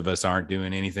most of us aren't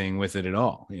doing anything with it at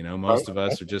all. Most of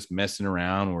us are just messing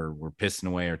around. We're pissing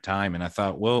away our time. And I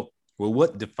thought, well,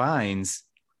 what defines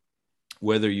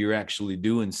whether you're actually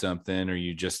doing something or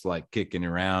you just like kicking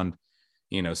around,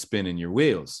 spinning your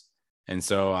wheels? And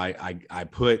so I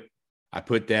put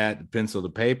that pencil to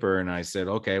paper and I said,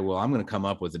 okay, well, I'm going to come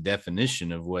up with a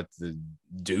definition of what the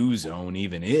do zone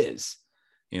even is.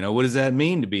 What does that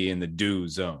mean to be in the do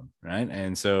zone? Right.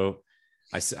 And so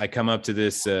I come up to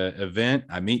this event,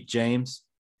 I meet James,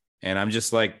 and I'm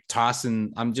just like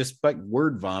I'm just like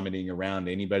word vomiting around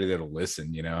anybody that'll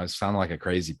listen. I sound like a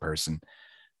crazy person,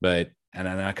 and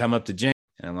then I come up to James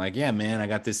and I'm like, yeah, man, I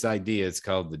got this idea. It's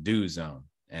called the do zone.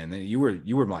 And then you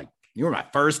were my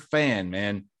first fan,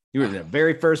 man. You were the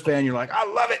very first fan. You're like, I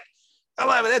love it.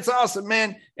 That's awesome,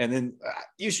 man. And then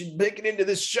you should make it into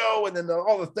this show. And then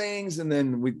all the things. And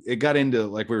then it got into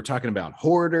like, we were talking about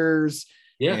hoarders.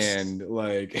 Yes. And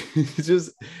like,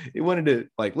 it wanted to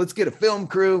like, let's get a film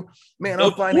crew, man.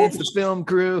 I'll finance the film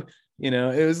crew.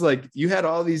 It was like, you had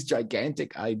all these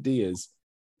gigantic ideas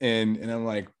and I'm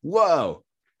like, whoa,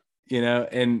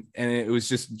 and it was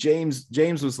just James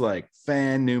was like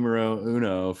fan numero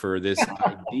uno for this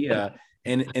idea.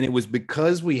 And it was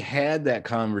because we had that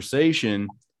conversation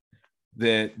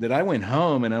that I went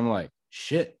home and I'm like,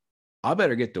 shit, I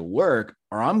better get to work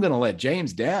or I'm going to let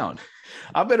James down.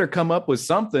 I better come up with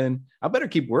something. I better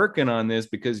keep working on this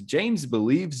because James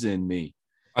believes in me.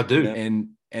 I do.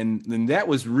 And that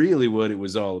was really what it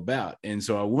was all about. And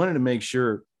so I wanted to make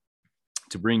sure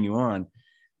to bring you on.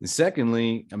 And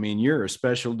secondly, I mean, you're a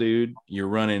special dude. You're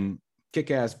running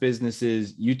kick-ass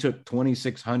businesses. You took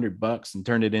 $2,600 and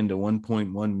turned it into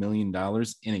 $1.1 million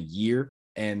in a year.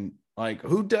 And like,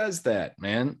 who does that,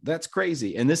 man? That's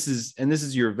crazy. And this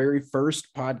is your very first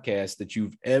podcast that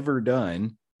you've ever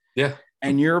done. Yeah.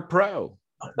 And you're a pro.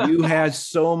 You have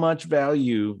so much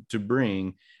value to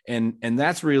bring. And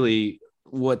that's really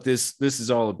what this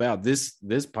is all about. This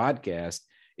podcast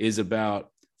is about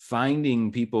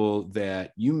finding people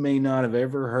that you may not have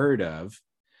ever heard of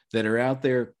that are out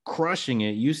there crushing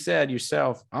it. You said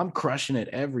yourself, I'm crushing it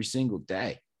every single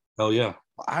day. Oh yeah.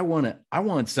 I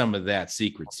want some of that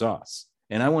secret sauce,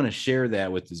 and I want to share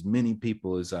that with as many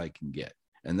people as I can get.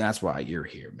 And that's why you're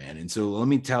here, man. And so let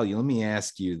me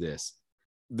ask you this,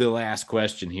 the last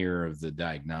question here of the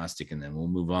diagnostic, and then we'll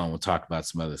move on. We'll talk about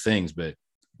some other things, but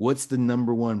what's the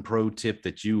number one pro tip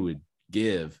that you would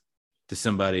give to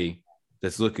somebody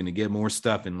that's looking to get more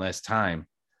stuff in less time,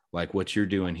 like what you're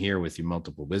doing here with your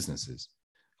multiple businesses?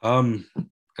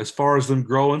 As far as them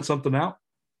growing something out,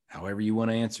 however you want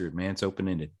to answer it, man, it's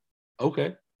open-ended.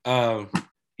 Okay.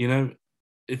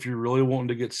 If you're really wanting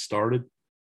to get started,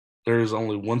 there's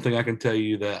only one thing I can tell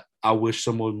you that I wish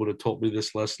someone would have told me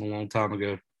this lesson a long time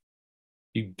ago.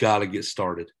 You got to get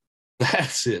started.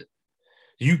 That's it.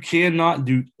 You cannot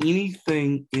do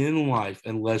anything in life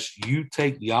unless you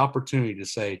take the opportunity to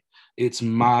say, it's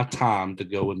my time to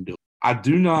go and do it. I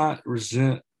do not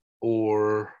resent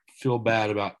or feel bad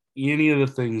about any of the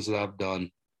things that I've done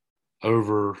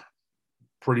over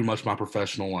pretty much my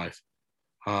professional life.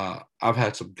 I've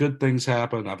had some good things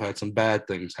happen. I've had some bad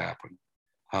things happen.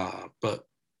 But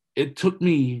it took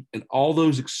me and all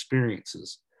those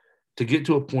experiences to get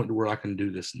to a point where I can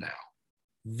do this now.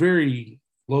 Very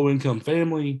low-income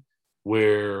family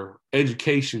where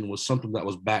education was something that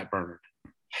was backburnered.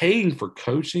 Paying for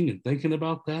coaching and thinking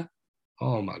about that,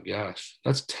 oh my gosh,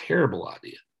 that's a terrible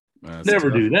idea.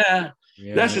 Never do that.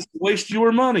 Yeah. That's just waste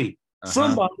your money.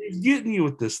 Somebody's getting you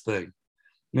with this thing.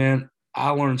 Man, I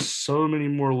learned so many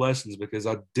more lessons because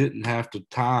I didn't have the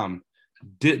time,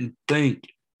 didn't think,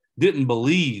 didn't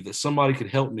believe that somebody could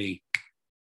help me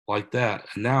like that.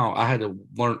 And now I had to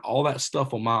learn all that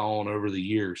stuff on my own over the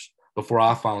years before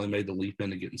I finally made the leap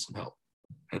into getting some help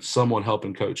and someone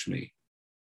helping coach me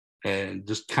and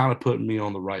just kind of putting me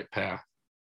on the right path.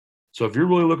 So if you're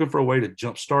really looking for a way to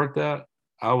jumpstart that,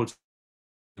 I would say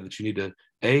that you need to,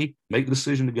 A, make the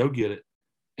decision to go get it,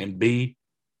 and B,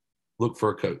 look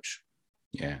for a coach.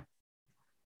 Yeah.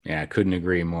 Yeah, I couldn't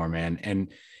agree more, man.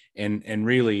 And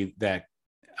really that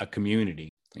a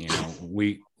community,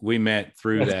 we met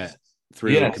through that,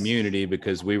 through the community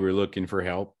because we were looking for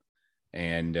help,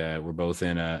 and we're both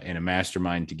in a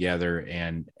mastermind together,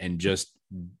 and just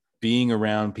being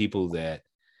around people that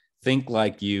think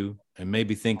like you and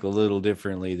maybe think a little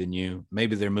differently than you.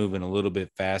 Maybe they're moving a little bit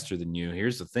faster than you.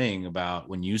 Here's the thing about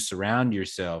when you surround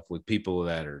yourself with people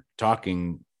that are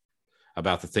talking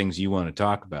about the things you want to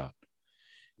talk about,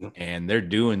 and they're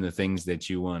doing the things that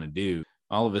you want to do,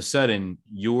 all of a sudden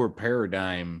your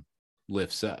paradigm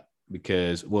lifts up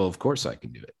because, well, of course I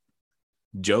can do it.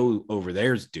 Joe over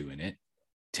there's doing it.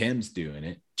 Tim's doing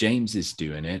it. James is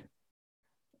doing it.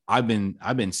 I've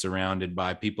been surrounded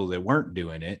by people that weren't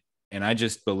doing it, and I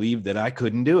just believed that I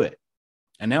couldn't do it.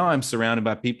 And now I'm surrounded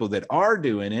by people that are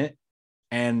doing it,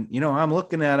 and I'm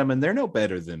looking at them and they're no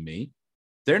better than me.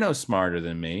 They're no smarter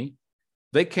than me.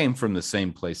 They came from the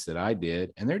same place that I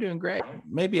did, and they're doing great.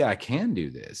 Maybe I can do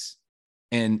this.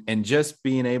 And just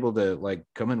being able to, like,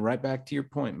 coming right back to your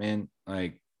point, man,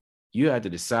 like, you had to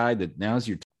decide that now's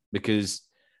your time, because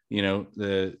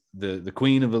the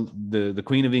queen of the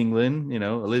Queen of England,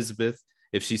 Elizabeth,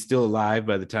 if she's still alive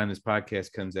by the time this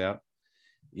podcast comes out,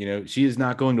 she is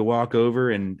not going to walk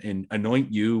over and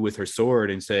anoint you with her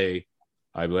sword and say,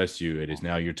 I bless you. It is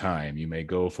now your time. You may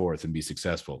go forth and be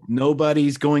successful.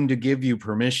 Nobody's going to give you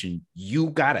permission. You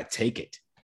got to take it.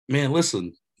 Man,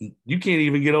 listen, you can't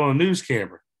even get on a news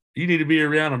camera. You need to be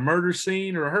around a murder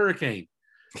scene or a hurricane.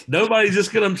 Nobody's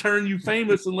just going to turn you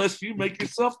famous unless you make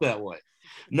yourself that way.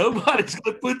 Nobody's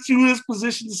going to put you in this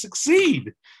position to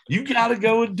succeed. You got to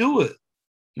go and do it.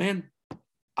 Man,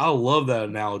 I love that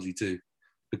analogy too.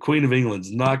 The Queen of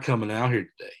England's not coming out here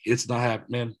today. It's not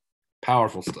happening, man.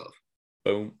 Powerful stuff.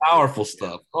 Boom. Powerful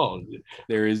stuff. Oh,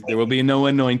 there will be no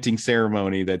anointing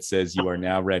ceremony that says you are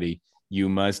now ready. You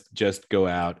must just go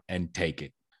out and take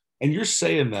it. And you're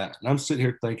saying that, and I'm sitting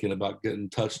here thinking about getting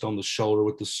touched on the shoulder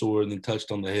with the sword and then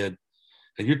touched on the head.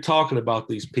 And you're talking about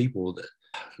these people that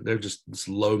they're just this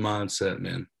low mindset,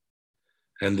 man.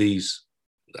 And these,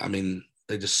 I mean,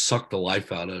 they just suck the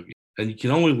life out of you. And you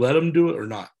can only let them do it or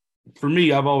not. For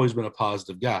me, I've always been a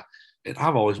positive guy, and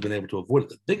I've always been able to avoid it.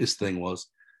 The biggest thing was,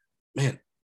 man,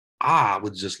 I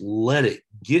would just let it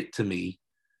get to me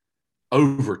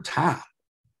over time.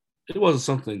 It wasn't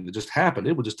something that just happened.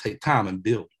 It would just take time and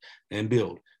build and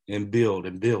build and build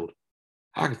and build.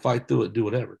 I could fight through it, do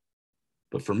whatever.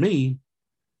 But for me,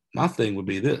 my thing would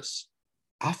be this.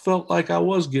 I felt like I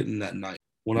was getting that night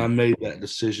when I made that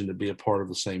decision to be a part of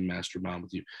the same mastermind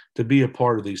with you, to be a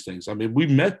part of these things. I mean, we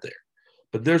met there,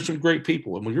 but there's some great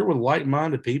people. And when you're with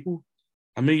like-minded people,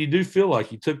 I mean, you do feel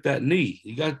like you took that knee.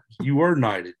 You were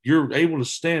knighted. You're able to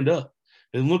stand up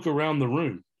and look around the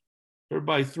room.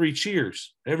 Everybody 3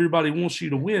 cheers. Everybody wants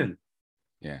you to win.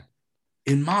 Yeah.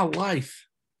 In my life,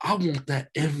 I want that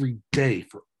every day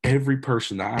for every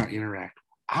person that I interact with.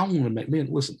 I want to make, man,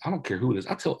 listen, I don't care who it is.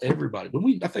 I tell everybody. When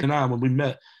we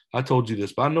met, I told you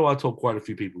this, but I know I told quite a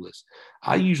few people this.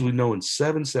 I usually know in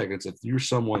 7 seconds if you're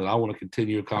someone that I want to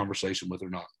continue a conversation with or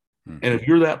not. Mm-hmm. And if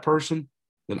you're that person,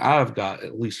 then I've got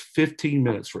at least 15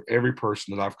 minutes for every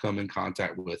person that I've come in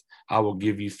contact with. I will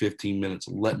give you 15 minutes.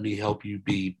 Let me help you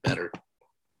be better.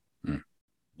 Mm.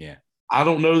 Yeah. I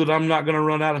don't know that I'm not going to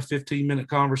run out of 15-minute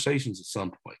conversations at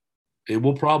some point. It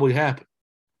will probably happen.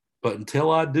 But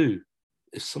until I do,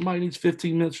 if somebody needs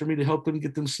 15 minutes for me to help them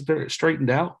get them straightened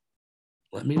out,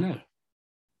 let me know.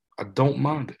 I don't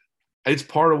mind it. It's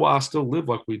part of why I still live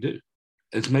like we do.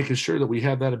 It's making sure that we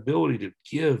have that ability to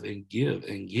give and give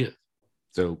and give.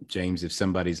 So, James, if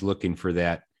somebody's looking for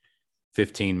that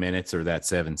 15 minutes or that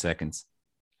 7 seconds,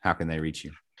 how can they reach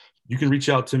you? You can reach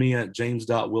out to me at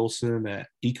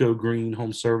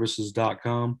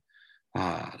james.wilson@ecogreenhomeservices.com.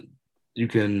 You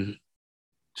can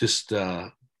just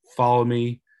follow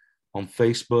me on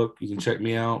Facebook. You can check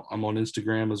me out. I'm on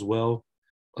Instagram as well.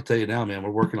 I'll tell you now, man,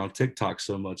 we're working on TikTok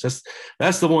so much.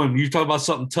 That's the one. You talk about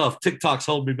something tough. TikTok's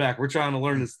holding me back. We're trying to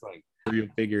learn this thing. You'll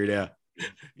figure it out.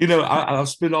 You know, I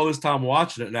spend all this time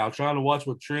watching it now, trying to watch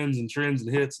what trends and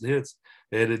hits, and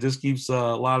it just keeps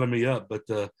lining me up. But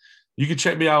you can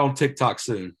check me out on TikTok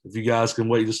soon. If you guys can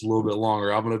wait just a little bit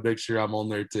longer, I'm going to make sure I'm on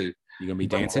there too. You going to be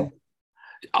dancing?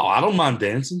 Oh, I don't mind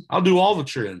dancing. I'll do all the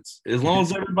trends. As long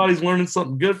as everybody's learning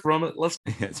something good from it, let's.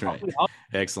 That's right.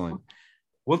 Excellent.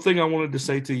 One thing I wanted to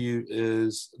say to you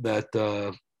is that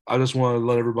I just want to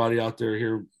let everybody out there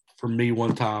hear from me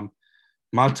one time.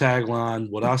 My tagline,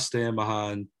 what I stand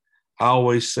behind, I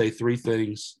always say 3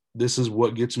 things. This is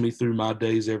what gets me through my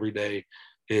days every day.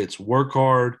 It's work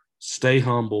hard, stay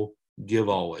humble, give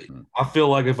always. I feel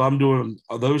like if I'm doing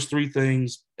those 3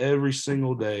 things every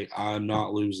single day, I'm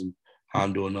not losing.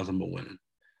 I'm doing nothing but winning.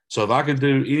 So if I could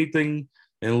do anything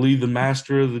and leave the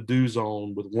master of the do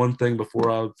zone with one thing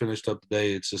before I finished up the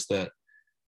day, it's just that,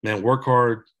 man, work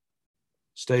hard,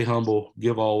 stay humble,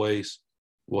 give always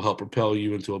will help propel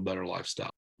you into a better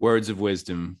lifestyle. Words of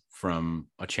wisdom from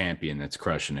a champion that's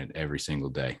crushing it every single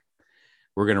day.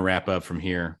 We're going to wrap up from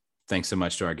here. Thanks so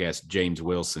much to our guest, James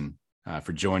Wilson,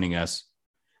 for joining us,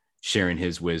 sharing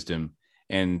his wisdom.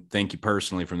 And thank you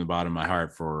personally from the bottom of my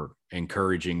heart for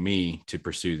encouraging me to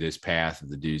pursue this path of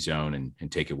the do zone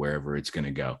and take it wherever it's going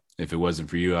to go. If it wasn't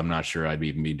for you, I'm not sure I'd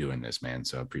even be doing this, man.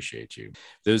 So I appreciate you.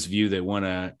 Those of you that want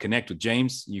to connect with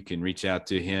James, you can reach out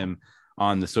to him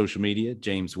on the social media,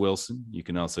 James Wilson. You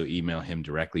can also email him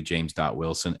directly,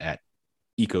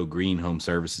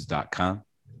 james.wilson@ecogreenhomeservices.com.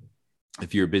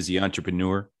 If you're a busy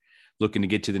entrepreneur looking to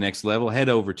get to the next level, head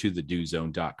over to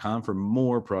thedozone.com for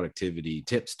more productivity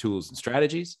tips, tools, and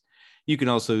strategies. You can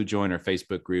also join our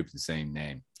Facebook group, the same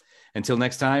name. Until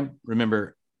next time,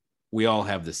 remember, we all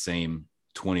have the same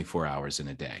 24 hours in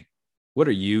a day. What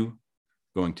are you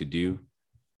going to do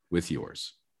with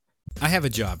yours? I have a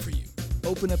job for you.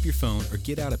 Open up your phone or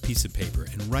get out a piece of paper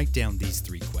and write down these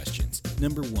 3 questions.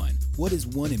 Number 1, what is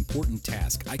one important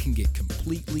task I can get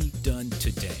completely done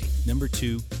today? Number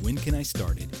 2, when can I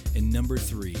start it? And number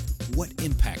 3, what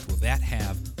impact will that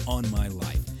have on my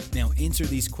life? Now answer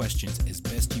these questions as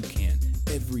best you can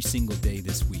every single day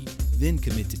this week. Then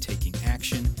commit to taking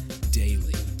action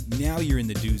daily. Now you're in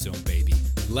the do zone, baby.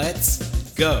 Let's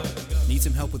go. Need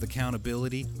some help with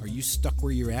accountability? Are you stuck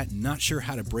where you're at and not sure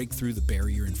how to break through the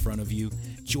barrier in front of you?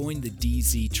 Join the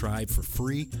DZ tribe for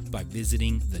free by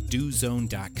visiting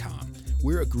thedozone.com.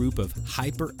 We're a group of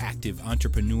hyperactive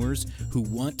entrepreneurs who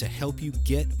want to help you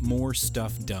get more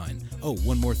stuff done. Oh,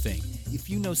 one more thing. If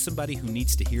you know somebody who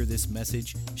needs to hear this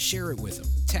message, share it with them.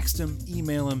 Text them,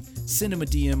 email them, send them a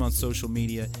DM on social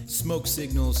media, smoke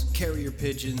signals, carrier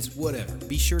pigeons, whatever.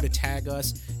 Be sure to tag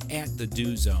us at The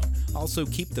Do Zone. Also,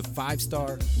 keep the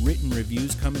 5-star written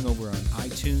reviews coming over on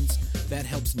iTunes. That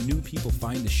helps new people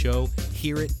find the show,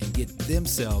 hear it, and get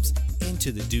themselves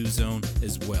into the Do Zone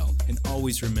as well. And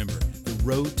always remember, the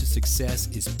road to success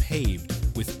is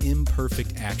paved with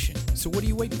imperfect action. So what are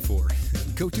you waiting for?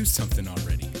 Go do something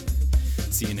already.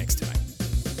 See you next time.